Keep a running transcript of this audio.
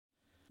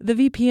The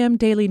VPM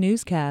Daily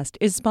Newscast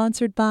is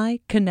sponsored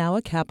by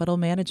Kanawha Capital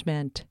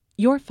Management.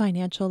 Your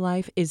financial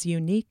life is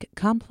unique,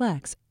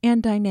 complex,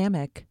 and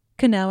dynamic.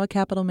 Kanawha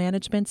Capital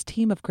Management's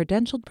team of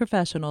credentialed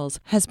professionals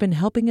has been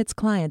helping its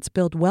clients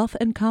build wealth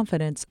and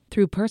confidence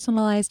through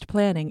personalized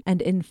planning and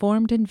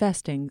informed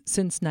investing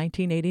since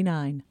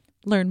 1989.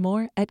 Learn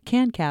more at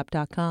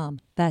cancap.com.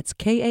 That's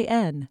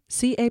KANCAP.com.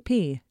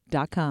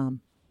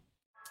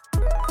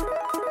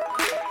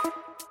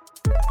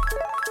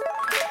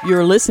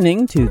 You're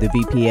listening to the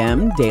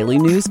VPM Daily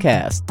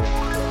Newscast,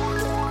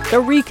 a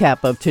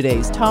recap of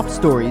today's top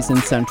stories in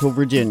Central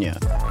Virginia.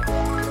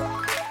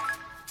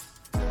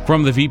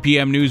 From the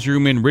VPM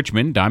Newsroom in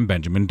Richmond, I'm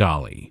Benjamin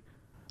Dolly.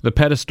 The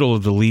pedestal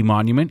of the Lee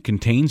Monument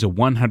contains a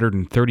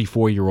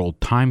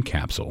 134-year-old time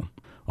capsule.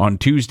 On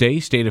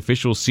Tuesday, state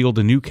officials sealed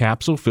a new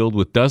capsule filled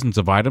with dozens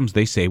of items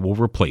they say will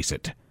replace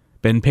it.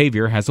 Ben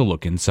Pavier has a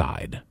look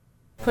inside.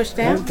 Push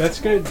down? Oh, that's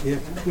good. Yeah,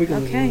 we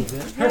can okay.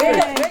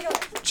 Perfect.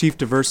 Chief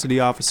Diversity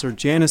Officer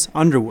Janice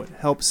Underwood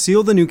helped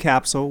seal the new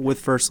capsule with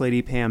First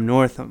Lady Pam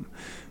Northam.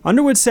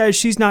 Underwood says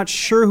she's not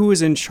sure who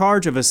is in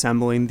charge of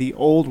assembling the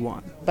old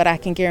one. But I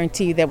can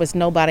guarantee you there was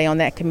nobody on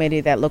that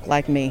committee that looked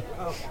like me.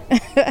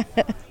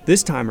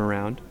 This time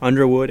around,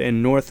 Underwood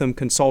and Northam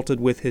consulted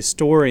with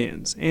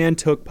historians and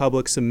took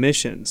public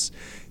submissions.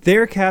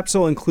 Their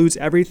capsule includes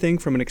everything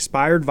from an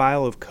expired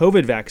vial of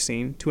COVID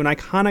vaccine to an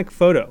iconic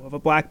photo of a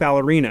black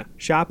ballerina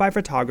shot by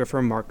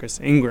photographer Marcus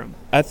Ingram.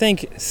 I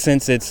think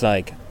since it's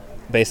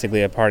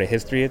basically a part of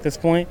history at this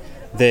point,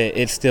 that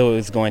it still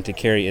is going to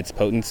carry its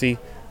potency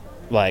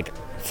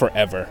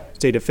forever.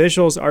 State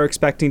officials are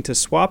expecting to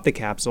swap the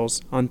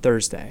capsules on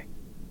Thursday.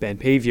 Ben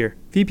Pavier,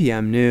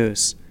 VPM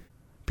News.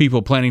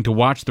 People planning to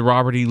watch the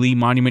Robert E. Lee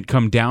Monument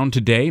come down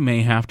today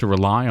may have to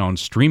rely on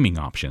streaming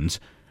options.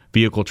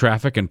 Vehicle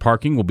traffic and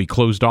parking will be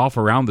closed off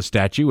around the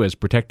statue as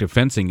protective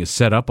fencing is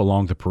set up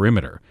along the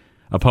perimeter.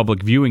 A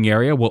public viewing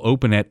area will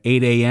open at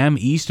 8 a.m.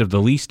 east of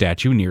the Lee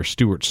statue near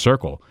Stewart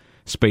Circle.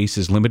 Space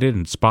is limited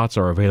and spots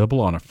are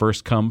available on a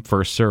first-come,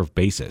 first-served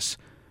basis.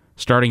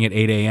 Starting at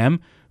 8 a.m.,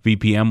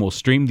 VPM will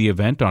stream the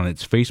event on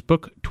its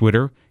Facebook,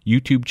 Twitter,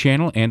 YouTube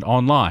channel, and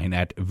online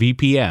at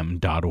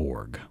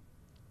vpm.org.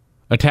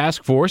 A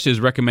task force is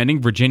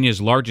recommending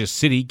Virginia's largest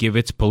city give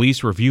its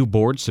police review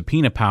board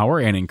subpoena power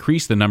and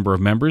increase the number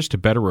of members to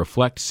better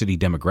reflect city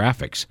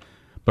demographics.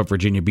 But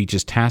Virginia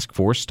Beach's task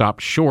force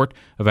stopped short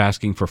of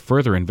asking for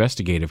further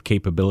investigative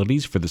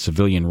capabilities for the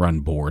civilian-run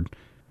board.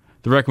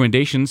 The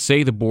recommendations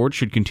say the board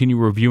should continue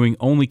reviewing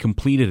only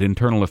completed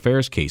internal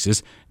affairs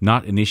cases,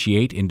 not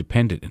initiate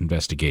independent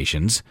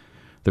investigations.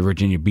 The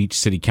Virginia Beach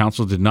City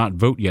Council did not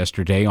vote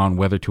yesterday on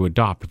whether to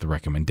adopt the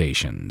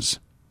recommendations.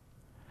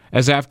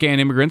 As Afghan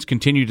immigrants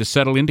continue to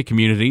settle into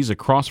communities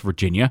across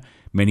Virginia,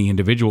 many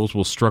individuals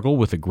will struggle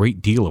with a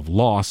great deal of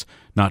loss,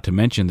 not to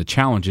mention the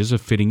challenges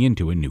of fitting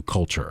into a new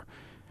culture.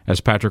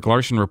 As Patrick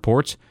Larson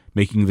reports,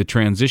 making the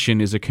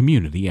transition is a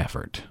community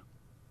effort.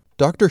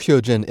 Dr.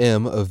 Hyojin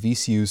Im of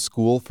VCU's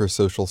School for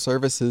Social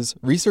Services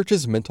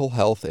researches mental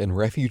health in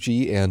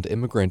refugee and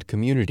immigrant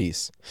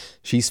communities.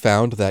 She's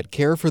found that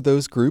care for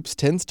those groups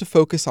tends to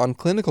focus on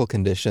clinical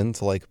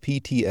conditions like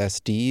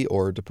PTSD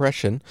or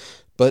depression,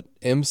 but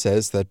Im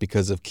says that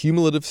because of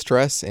cumulative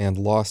stress and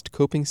lost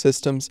coping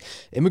systems,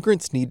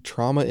 immigrants need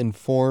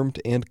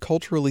trauma-informed and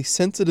culturally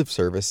sensitive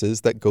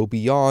services that go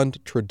beyond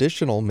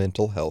traditional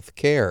mental health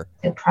care.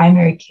 The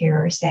primary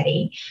care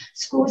setting,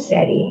 school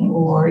setting,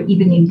 or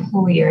even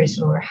employers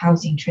or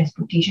housing,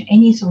 transportation,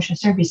 any social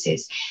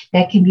services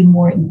that can be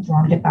more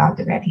informed about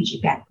the refugee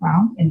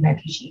background and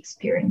refugee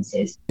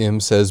experiences. Im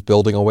says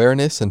building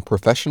awareness in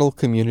professional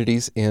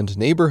communities and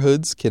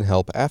neighborhoods can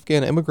help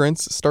Afghan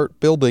immigrants start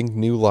building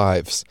new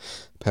lives.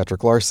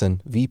 Patrick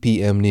Larson,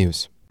 VPM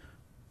News.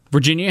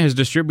 Virginia has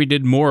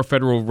distributed more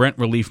federal rent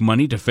relief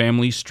money to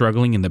families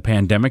struggling in the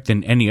pandemic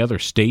than any other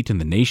state in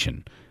the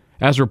nation.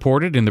 As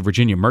reported in the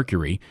Virginia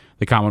Mercury,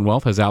 the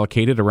Commonwealth has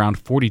allocated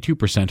around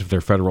 42% of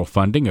their federal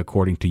funding,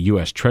 according to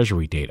U.S.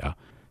 Treasury data.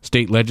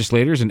 State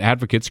legislators and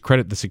advocates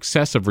credit the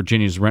success of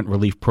Virginia's rent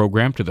relief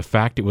program to the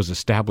fact it was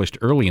established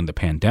early in the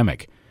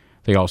pandemic.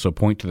 They also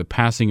point to the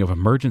passing of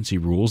emergency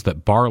rules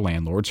that bar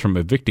landlords from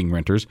evicting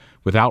renters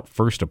without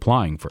first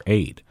applying for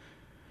aid.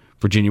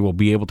 Virginia will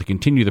be able to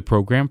continue the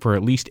program for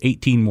at least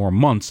 18 more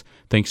months,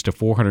 thanks to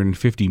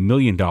 $450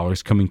 million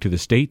coming to the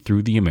state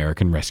through the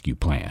American Rescue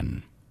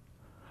Plan.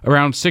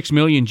 Around 6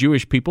 million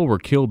Jewish people were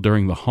killed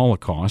during the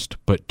Holocaust,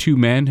 but 2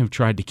 men have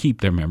tried to keep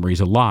their memories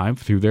alive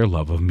through their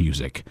love of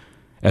music.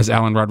 As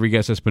Alan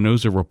Rodriguez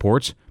Espinoza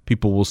reports,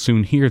 people will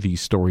soon hear these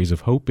stories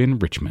of hope in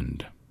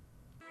Richmond.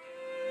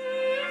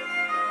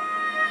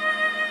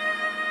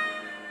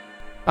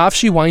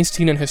 Avshi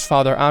Weinstein and his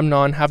father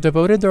Amnon have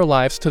devoted their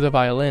lives to the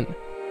violin.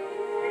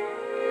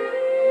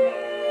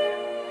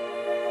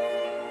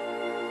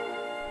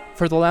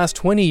 For the last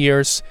 20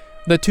 years,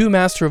 the 2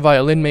 master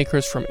violin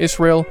makers from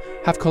Israel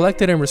have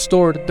collected and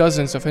restored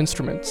dozens of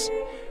instruments.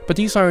 But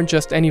these aren't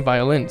just any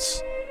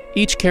violins.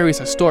 Each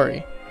carries a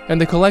story, and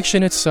the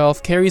collection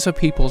itself carries a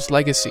people's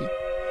legacy.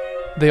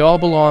 They all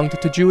belonged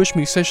to Jewish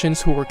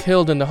musicians who were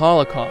killed in the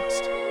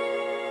Holocaust.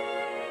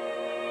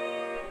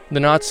 The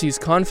Nazis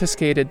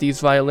confiscated these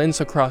violins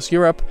across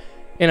Europe,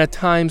 and at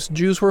times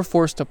Jews were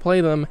forced to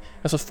play them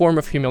as a form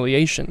of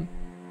humiliation.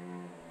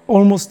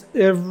 Almost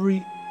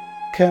every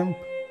camp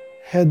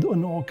had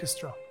an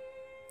orchestra.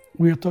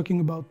 We are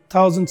talking about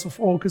thousands of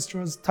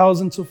orchestras,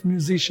 thousands of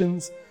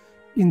musicians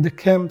in the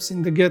camps,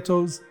 in the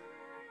ghettos.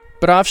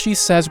 Bravshis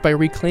says by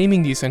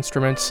reclaiming these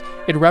instruments,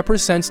 it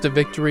represents the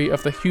victory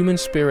of the human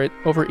spirit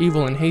over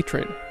evil and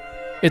hatred.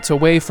 It's a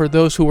way for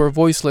those who were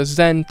voiceless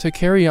then to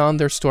carry on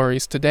their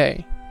stories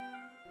today.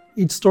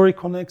 Each story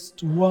connects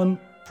to one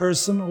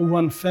person or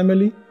one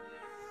family.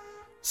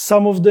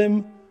 Some of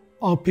them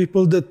are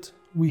people that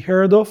we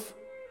heard of,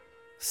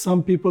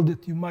 some people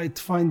that you might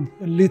find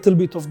a little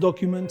bit of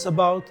documents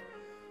about,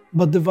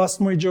 but the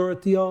vast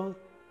majority are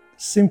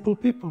simple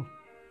people.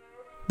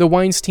 The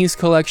Weinstein's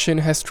collection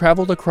has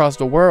traveled across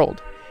the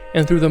world,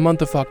 and through the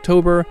month of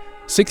October,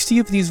 60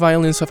 of these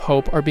violins of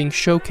hope are being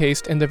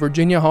showcased in the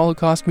Virginia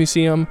Holocaust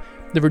Museum,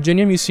 the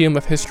Virginia Museum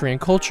of History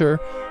and Culture,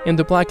 and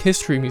the Black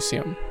History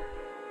Museum.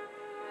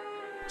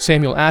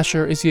 Samuel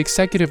Asher is the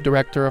executive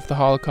director of the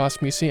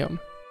Holocaust Museum.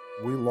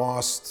 We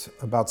lost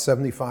about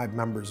 75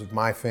 members of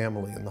my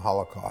family in the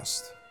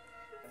Holocaust.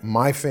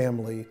 My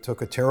family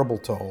took a terrible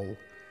toll,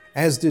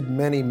 as did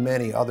many,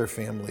 many other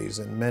families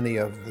and many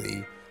of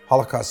the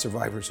Holocaust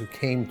survivors who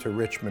came to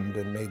Richmond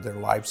and made their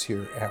lives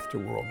here after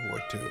World War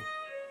II.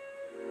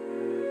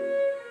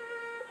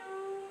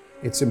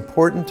 It's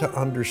important to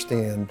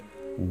understand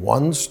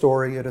one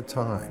story at a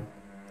time,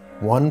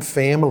 one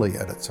family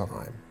at a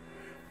time,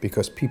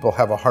 because people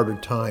have a harder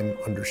time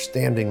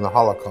understanding the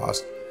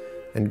Holocaust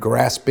and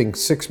grasping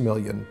 6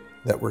 million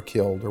that were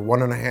killed, or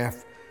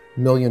 1.5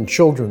 million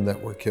children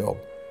that were killed.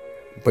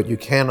 But you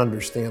can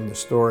understand the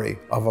story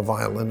of a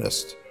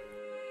violinist.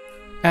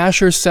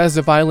 Asher says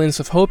the Violins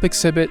of Hope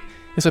exhibit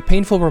is a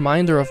painful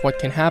reminder of what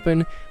can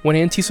happen when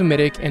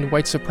anti-Semitic and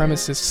white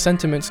supremacist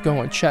sentiments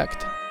go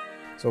unchecked.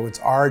 So it's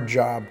our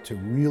job to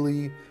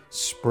really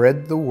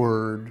spread the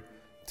word,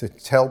 to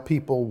tell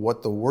people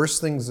what the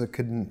worst things that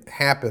could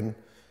happen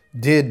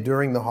did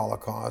during the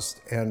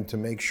Holocaust, and to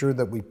make sure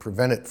that we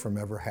prevent it from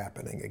ever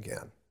happening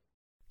again.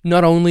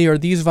 Not only are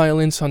these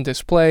violins on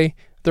display,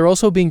 they're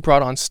also being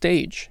brought on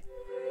stage.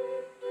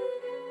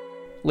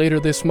 Later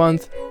this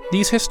month,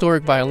 these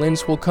historic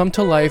violins will come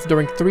to life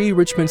during 3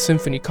 Richmond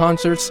Symphony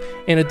concerts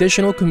and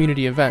additional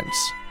community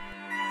events.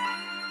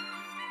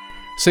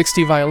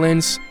 60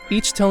 violins,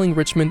 each telling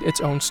Richmond its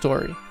own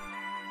story.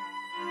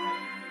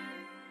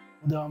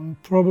 There are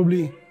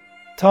probably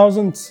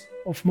thousands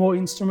of more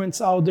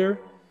instruments out there,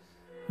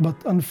 but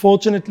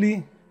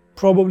unfortunately,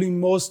 probably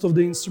most of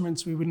the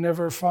instruments we will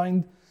never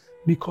find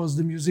because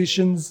the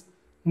musicians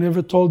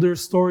never told their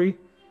story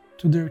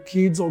to their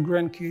kids or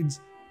grandkids,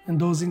 and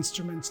those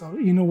instruments are,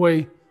 in a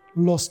way,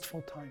 lost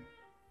for time.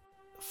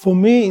 For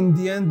me, in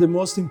the end, the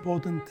most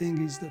important thing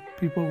is that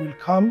people will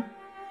come,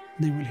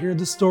 they will hear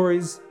the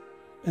stories,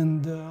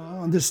 and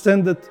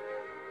understand that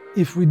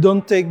if we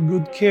don't take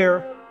good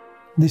care,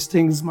 these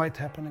things might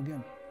happen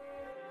again.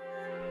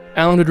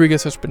 Alan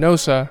Rodriguez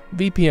Espinosa,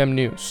 VPM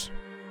News.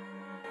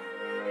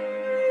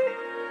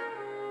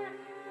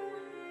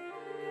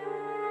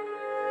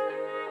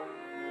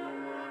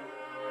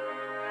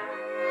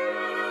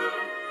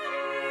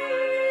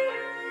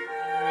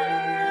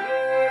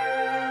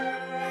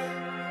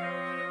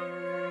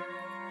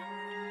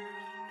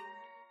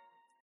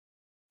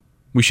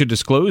 We should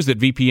disclose that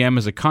VPM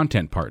is a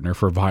content partner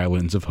for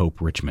Violins of Hope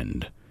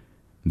Richmond.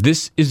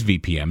 This is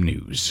VPM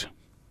News.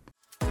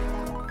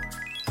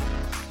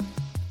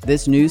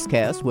 This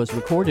newscast was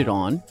recorded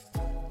on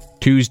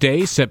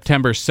Tuesday,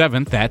 September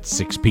 7th at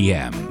 6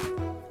 p.m.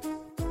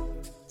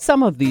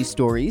 Some of these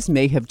stories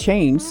may have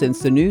changed since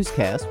the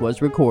newscast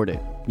was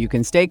recorded. You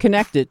can stay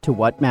connected to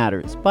what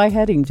matters by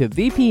heading to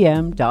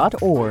vpm.org/news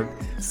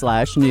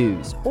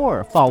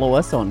or follow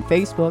us on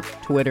Facebook,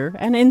 Twitter,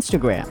 and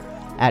Instagram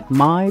at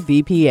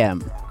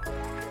MyVPM.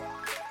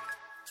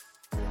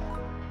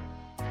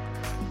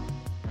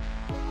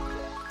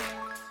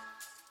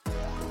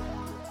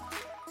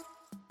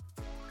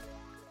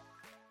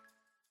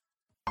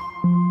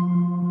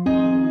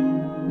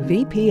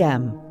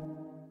 VPM.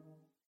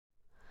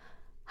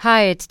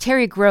 Hi, it's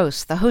Terry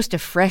Gross, the host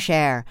of Fresh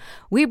Air.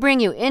 We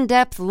bring you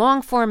in-depth,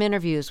 long-form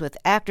interviews with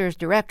actors,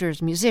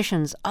 directors,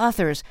 musicians,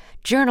 authors,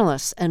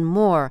 journalists, and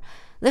more.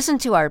 Listen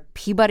to our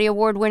Peabody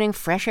Award-winning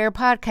Fresh Air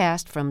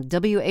podcast from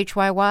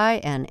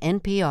WHYY and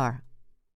NPR.